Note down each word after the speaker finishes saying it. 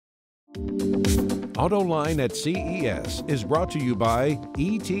AutoLine at CES is brought to you by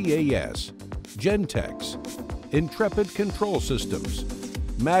Etas, Gentex, Intrepid Control Systems,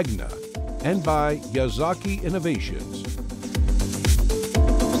 Magna, and by Yazaki Innovations.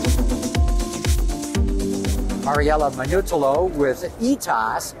 Mariella Minutolo with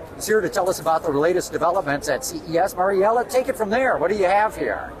Etas is here to tell us about the latest developments at CES. Mariella, take it from there. What do you have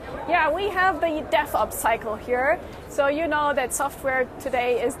here? Yeah, we have the DevOps cycle here. So you know that software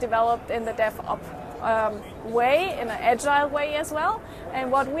today is developed in the DevOps way, in an agile way as well.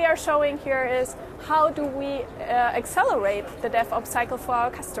 And what we are showing here is how do we accelerate the DevOps cycle for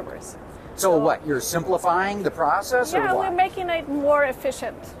our customers. So what, you're simplifying the process? Yeah, or what? We're making it more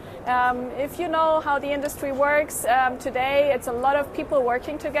efficient. If you know how the industry works, today it's a lot of people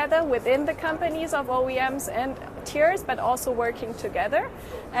working together within the companies of OEMs and tiers, but also working together.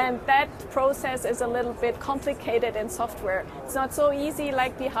 And that process is a little bit complicated in software. It's not so easy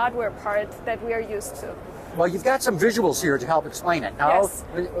like the hardware part that we are used to. Well, you've got some visuals here to help explain it. Now, Yes.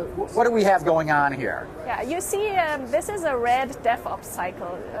 What do we have going on here? Yeah, you see, this is a red DevOps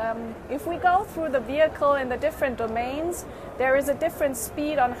cycle. If we go through the vehicle in the different domains, there is a different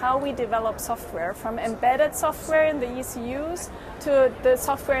speed on how we develop software, from embedded software in the ECUs to the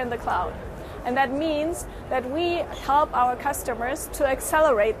software in the cloud. And that means that we help our customers to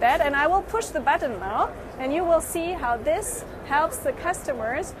accelerate that. And I will push the button now, and you will see how this helps the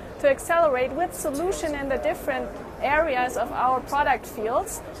customers to accelerate with solution in the different areas of our product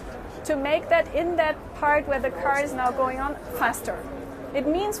fields to make that in that part where the car is now going on faster. It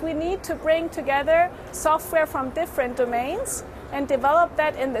means we need to bring together software from different domains and develop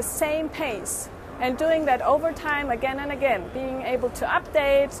that in the same pace. And doing that over time again and again, being able to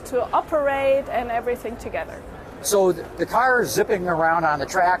update, to operate, and everything together. So the car zipping around on the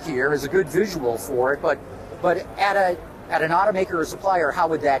track here is a good visual for it, but at an automaker or supplier, how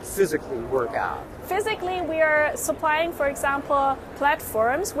would that physically work out? Physically, we are supplying, for example,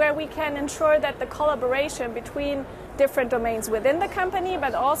 platforms where we can ensure that the collaboration between different domains within the company,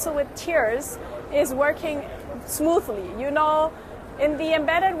 but also with tiers, is working smoothly. You know, in the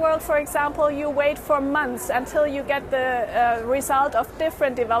embedded world, for example, you wait for months until you get the result of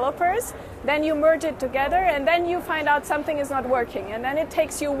different developers. Then you merge it together, and then you find out something is not working. And then it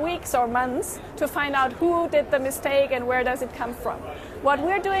takes you weeks or months to find out who did the mistake and where does it come from. What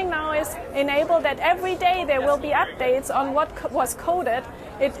we're doing now is enable that every day there will be updates on what was coded.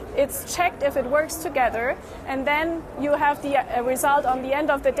 It's checked if it works together, and then you have the result on the end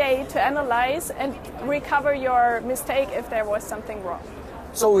of the day to analyze and recover your mistake if there was something wrong.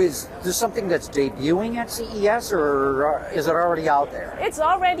 So is this something that's debuting at CES, or is it already out there? It's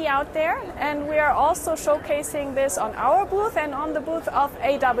already out there, and we are also showcasing this on our booth and on the booth of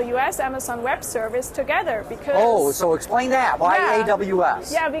AWS, Amazon Web Service, together. Because Oh, so explain that. Why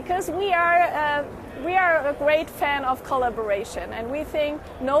AWS? Yeah, because we are a great fan of collaboration, and we think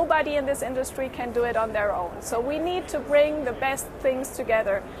nobody in this industry can do it on their own. So we need to bring the best things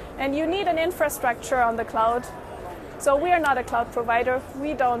together, and you need an infrastructure on the cloud. So we are not a cloud provider,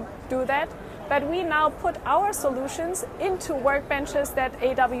 we don't do that, but we now put our solutions into workbenches that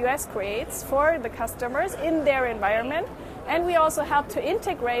AWS creates for the customers in their environment, and we also help to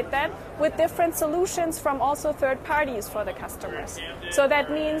integrate that with different solutions from also third parties for the customers. So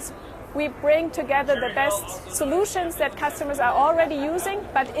that means we bring together the best solutions that customers are already using,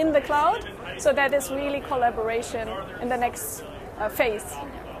 but in the cloud, so that is really collaboration in the next phase.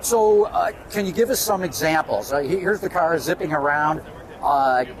 So can you give us some examples? Here's the car zipping around.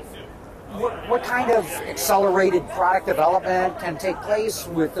 What kind of accelerated product development can take place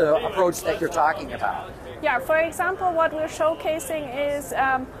with the approach that you're talking about? Yeah, for example, what we're showcasing is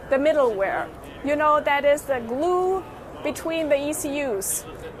the middleware. You know, that is the glue between the ECUs.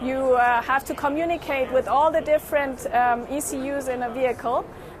 You have to communicate with all the different ECUs in a vehicle.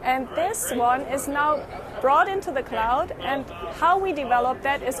 And this one is now brought into the cloud, and how we develop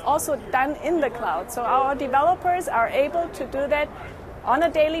that is also done in the cloud. So our developers are able to do that on a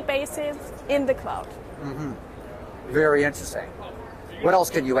daily basis in the cloud. Mm-hmm. Very interesting. What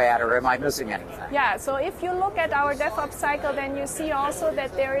else can you add, or am I missing anything? Yeah, so if you look at our DevOps cycle, then you see also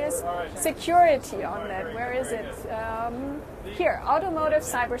that there is security on that. Where is it? Here, automotive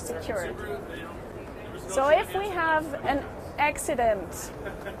cybersecurity. So if we have an accident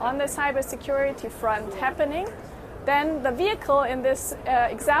on the cybersecurity front happening, then the vehicle in this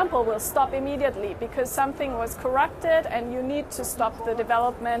example will stop immediately because something was corrupted, and you need to stop the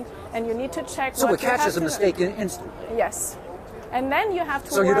development, and you need to check. So it catches a mistake instantly. Yes, and then you have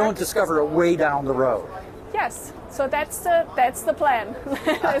to. So you don't discover it way down the road. Yes, so that's the plan.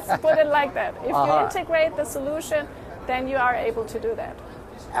 Let's put it like that. If you integrate the solution, then you are able to do that.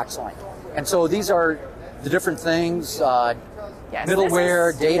 Excellent. And so these are the different things, Yes,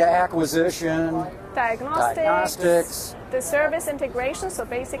 middleware, data acquisition, diagnostics, the service integration, so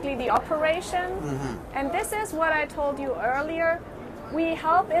basically the operation. And this is what I told you earlier. We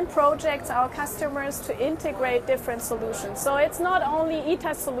help in projects our customers to integrate different solutions. So it's not only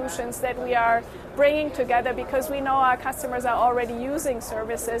Etas solutions that we are bringing together because we know our customers are already using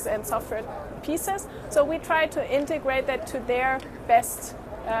services and software pieces. So we try to integrate that to their best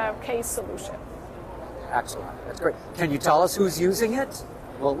case solution. Excellent. That's great. Can you tell us who's using it?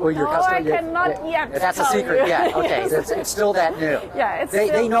 Well, your No, customer, I cannot yet. That's a tell secret. you. Yeah. Okay. Yes. It's still that new. Yeah, it's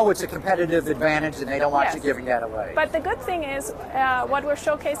they know it's a competitive advantage, and they don't want Yes. you giving that away. But the good thing is, what we're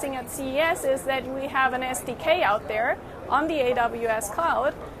showcasing at CES is that we have an SDK out there on the AWS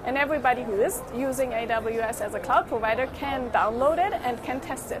cloud, and everybody who is using AWS as a cloud provider can download it and can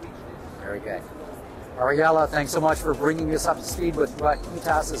test it. Very good. Mariella, thanks so much for bringing us up to speed with what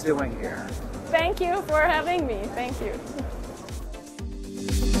Etas is doing here. Thank you for having me. Thank you.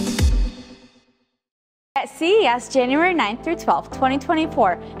 At CES January 9th through 12th,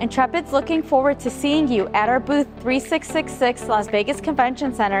 2024, Intrepid's looking forward to seeing you at our booth 3666 Las Vegas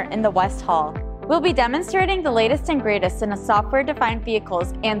Convention Center in the West Hall. We'll be demonstrating the latest and greatest in software-defined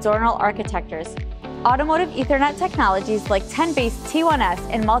vehicles and zonal architectures, automotive Ethernet technologies like 10-base T1S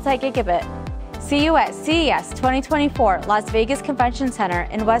and multi-gigabit. See you at CES 2024 Las Vegas Convention Center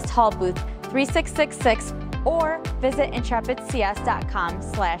in West Hall booth 3666 or visit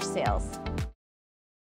intrepidcs.com/sales.